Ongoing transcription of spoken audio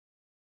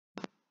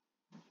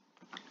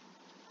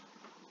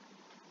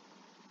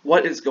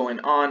What is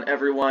going on,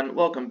 everyone?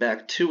 Welcome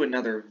back to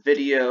another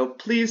video.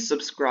 Please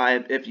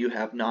subscribe if you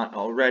have not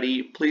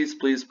already. Please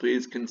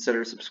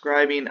consider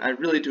subscribing. I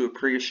really do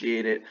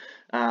appreciate it,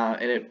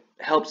 and it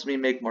helps me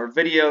make more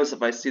videos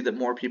if I see that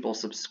more people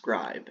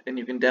subscribe. And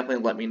you can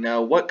definitely let me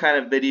know what kind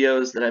of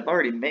videos that I've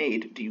already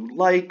made do you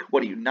like,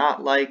 what do you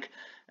not like,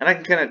 and I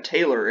can kind of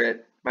tailor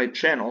it, my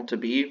channel, to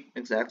be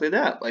exactly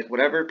that, like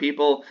whatever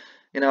people,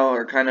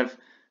 are kind of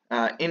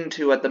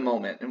into at the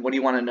moment, and what do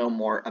you want to know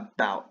more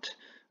about.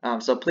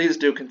 So please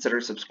do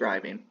consider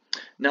subscribing.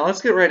 Now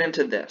let's get right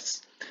into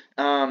this.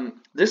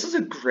 This is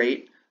a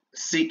great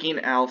Seeking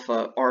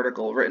Alpha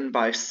article written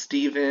by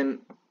Stephen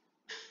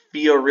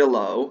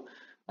Fiorillo,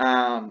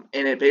 and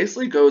it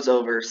basically goes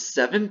over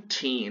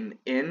 17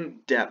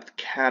 in-depth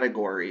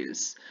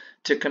categories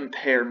to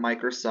compare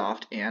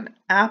Microsoft and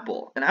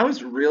Apple. And I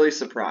was really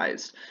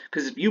surprised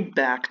because if you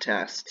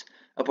backtest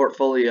a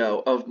portfolio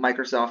of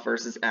Microsoft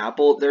versus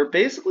Apple, they're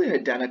basically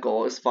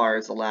identical as far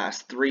as the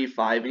last 3,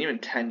 5, and even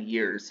 10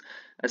 years,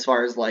 as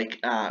far as like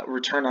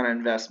return on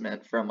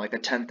investment from like a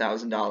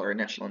 $10,000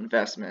 initial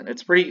investment.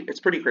 It's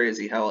pretty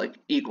crazy how like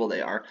equal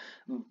they are,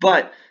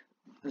 but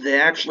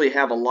they actually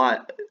have a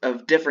lot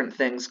of different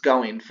things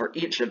going for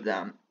each of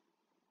them.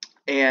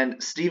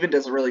 And Steven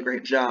does a really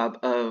great job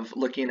of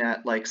looking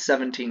at like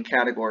 17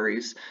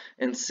 categories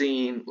and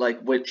seeing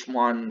like which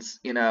ones,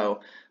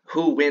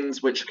 who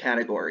wins which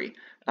category.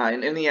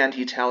 And in the end,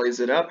 he tallies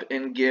it up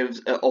and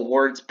gives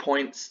awards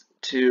points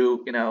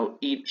to,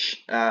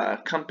 each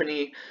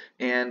company,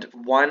 and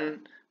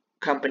one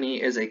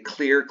company is a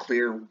clear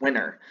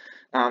winner.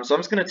 So I'm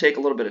just going to take a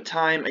little bit of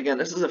time. Again,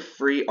 this is a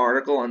free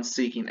article on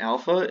Seeking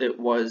Alpha. It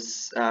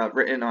was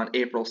written on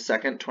April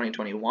 2nd,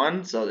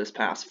 2021, so this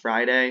past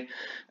Friday.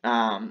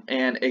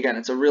 And again,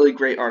 it's a really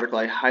great article.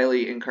 I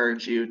highly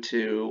encourage you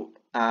to,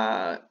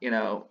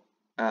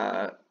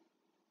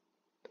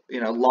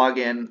 log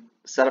in,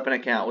 set up an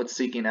account with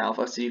Seeking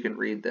Alpha so you can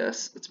read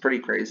this. It's pretty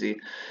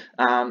crazy.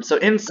 So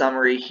in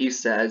summary, he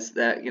says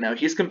that,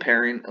 he's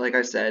comparing, like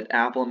I said,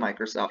 Apple and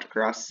Microsoft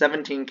across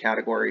 17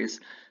 categories,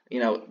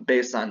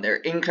 based on their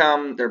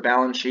income, their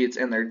balance sheets,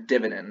 and their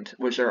dividend,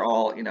 which are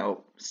all,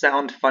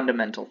 sound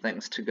fundamental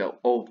things to go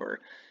over.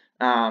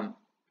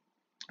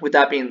 With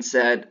that being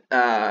said,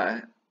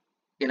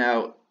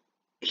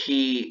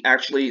 he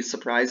actually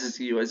surprises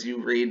you as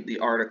you read the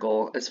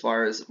article as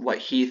far as what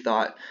he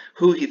thought,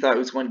 who he thought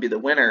was going to be the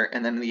winner,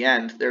 and then in the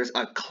end, there's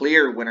a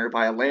clear winner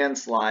by a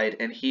landslide,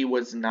 and he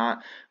was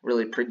not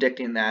really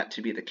predicting that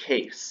to be the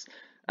case.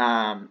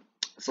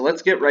 So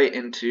let's get right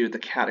into the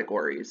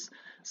categories.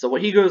 So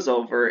what he goes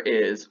over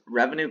is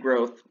revenue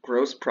growth,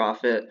 gross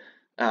profit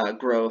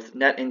growth,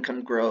 net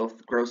income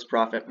growth, gross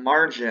profit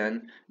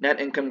margin, net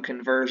income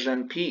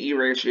conversion, PE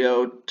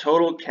ratio,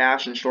 total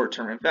cash and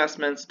short-term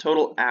investments,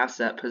 total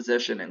asset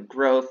position and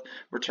growth,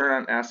 return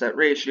on asset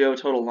ratio,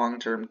 total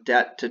long-term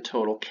debt to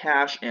total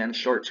cash and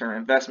short-term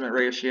investment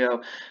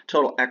ratio,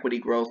 total equity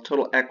growth,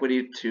 total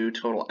equity to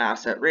total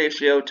asset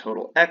ratio,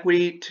 total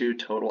equity to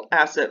total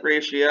asset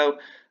ratio.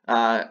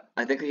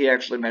 I think he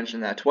actually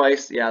mentioned that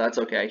twice. Yeah, that's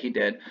okay. He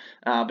did.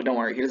 But don't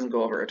worry, he doesn't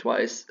go over it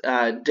twice.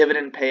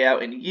 Dividend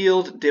payout and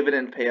yield,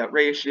 dividend payout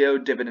ratio,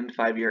 dividend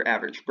 5-year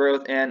average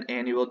growth, and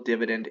annual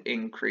dividend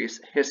increase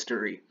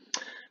history.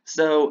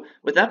 So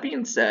with that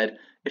being said,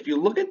 if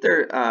you look at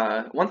their,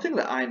 one thing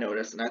that I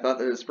noticed, and I thought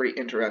that was pretty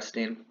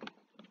interesting,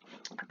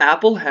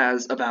 Apple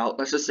has about,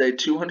 let's just say,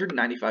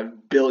 $295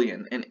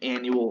 billion in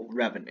annual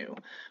revenue,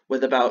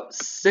 with about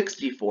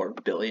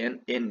 $64 billion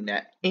in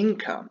net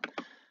income.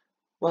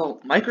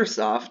 Well,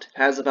 Microsoft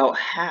has about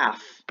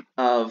half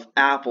of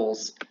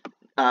Apple's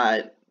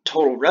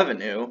total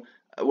revenue,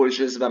 which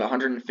is about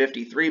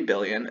 $153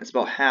 billion. It's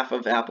about half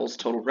of Apple's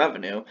total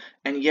revenue,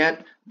 and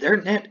yet their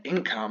net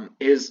income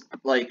is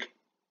like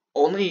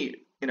only,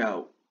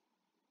 $13,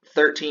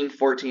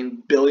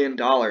 $14 billion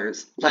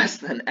less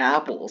than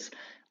Apple's.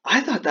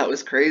 I thought that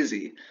was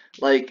crazy.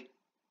 Like,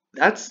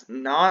 that's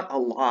not a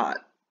lot.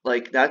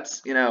 Like, that's,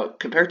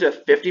 compared to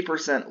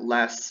 50%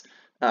 less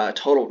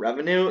total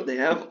revenue, they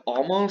have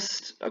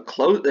almost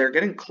they're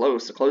getting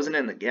close to closing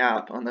in the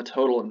gap on the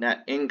total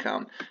net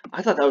income.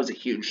 I thought that was a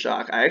huge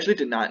shock. I actually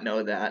did not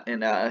know that,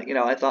 and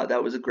I thought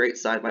that was a great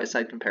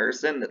side-by-side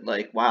comparison that,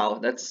 like, wow,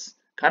 that's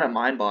kind of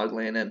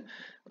mind-boggling and,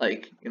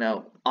 like,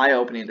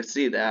 eye-opening to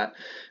see that.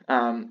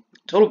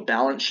 Total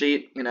balance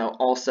sheet,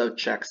 also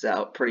checks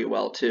out pretty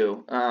well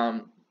too.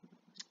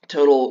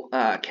 Total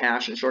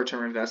cash and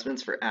short-term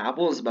investments for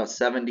Apple is about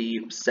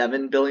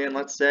 $77 billion,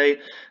 let's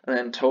say, and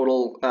then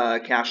total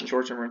cash and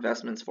short-term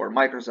investments for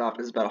Microsoft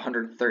is about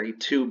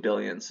 $132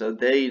 billion. So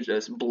they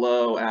just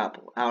blow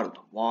Apple out of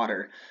the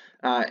water.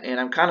 And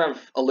I'm kind of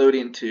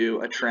alluding to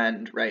a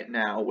trend right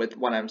now with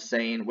what I'm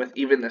saying with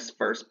even this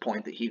first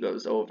point that he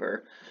goes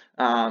over.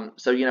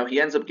 So,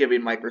 he ends up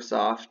giving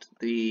Microsoft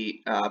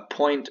the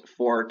point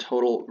for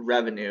total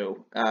revenue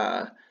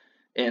and,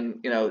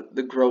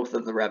 the growth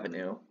of the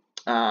revenue.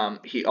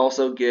 He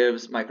also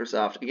gives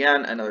Microsoft,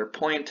 again, another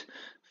point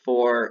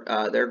for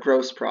their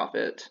gross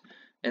profit.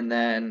 And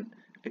then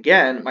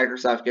Again,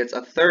 Microsoft gets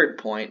a third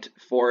point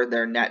for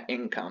their net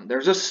income.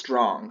 There's a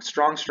strong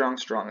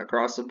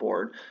across the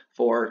board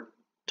for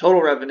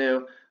total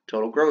revenue,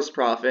 total gross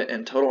profit,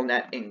 and total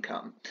net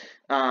income.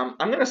 I'm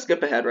going to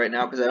skip ahead right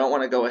now because I don't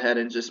want to go ahead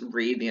and just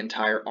read the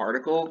entire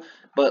article,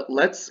 but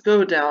let's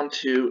go down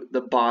to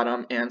the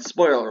bottom, and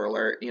spoiler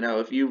alert,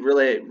 if you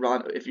really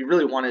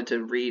wanted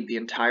to read the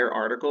entire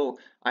article,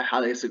 I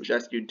highly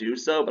suggest you do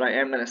so, but I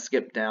am going to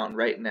skip down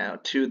right now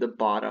to the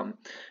bottom,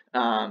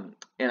 and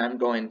I'm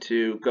going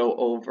to go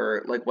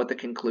over like what the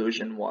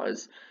conclusion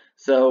was.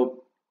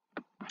 So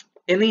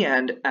in the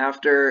end,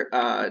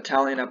 after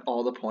tallying up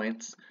all the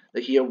points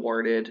that he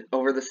awarded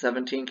over the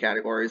 17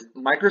 categories,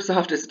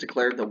 Microsoft is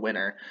declared the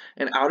winner.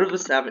 And out of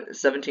the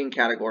 17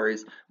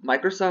 categories,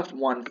 Microsoft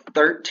won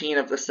 13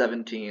 of the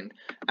 17.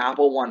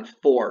 Apple won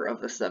 4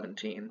 of the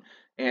 17.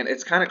 And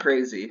it's kind of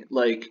crazy.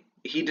 Like,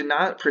 he did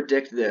not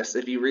predict this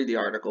if you read the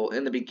article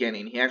in the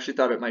beginning. He actually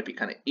thought it might be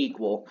kind of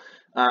equal.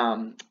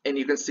 And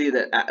you can see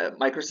that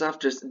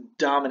Microsoft just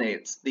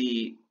dominates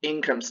the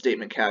income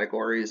statement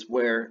categories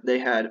where they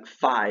had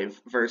 5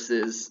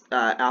 versus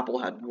Apple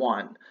had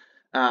 1.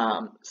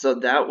 So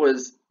that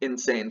was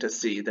insane to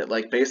see that,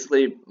 like,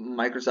 basically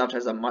Microsoft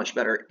has a much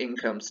better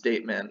income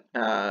statement,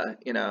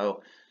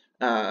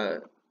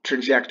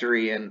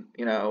 trajectory and,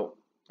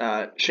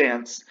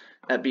 chance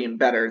at being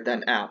better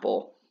than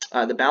Apple.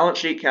 The balance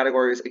sheet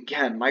categories,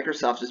 again,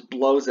 Microsoft just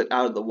blows it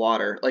out of the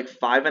water, like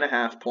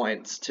 5.5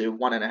 points to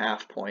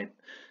 1.5 point.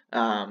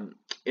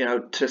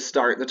 To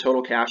start the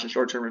total cash and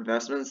short-term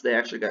investments, they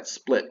actually got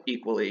split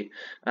equally.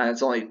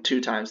 It's only 2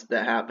 times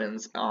that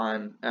happens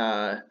on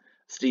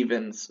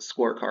Steven's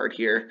scorecard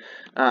here.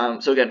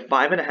 So again,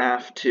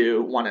 5.5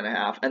 to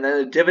 1.5. And then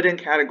the dividend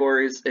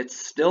categories, it's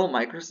still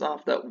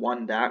Microsoft that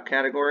won that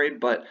category,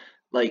 but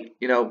like,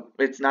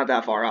 it's not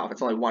that far off.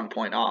 It's only 1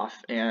 point off,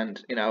 and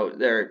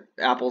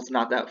Apple's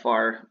not that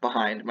far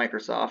behind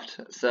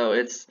Microsoft. So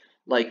it's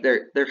like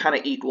they're kind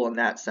of equal in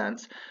that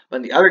sense. But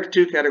in the other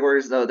 2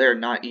 categories, though, they're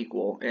not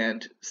equal.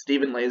 And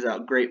Steven lays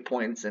out great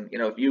points. And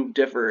if you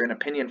differ in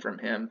opinion from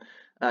him,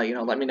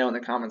 let me know in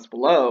the comments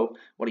below.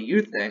 What do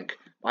you think?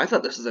 I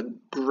thought this was a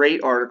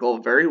great article,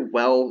 very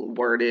well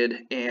worded,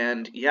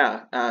 and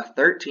yeah,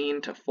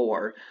 13 to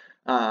 4.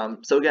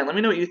 So again, let me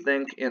know what you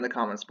think in the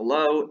comments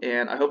below,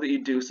 and I hope that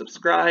you do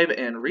subscribe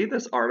and read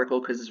this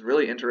article because it's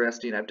really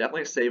interesting. I've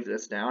definitely saved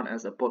this down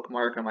as a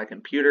bookmark on my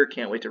computer.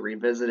 Can't wait to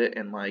revisit it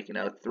in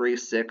 3,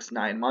 6,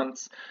 9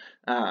 months.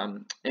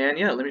 And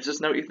yeah, let me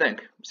just know what you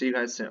think. See you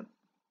guys soon.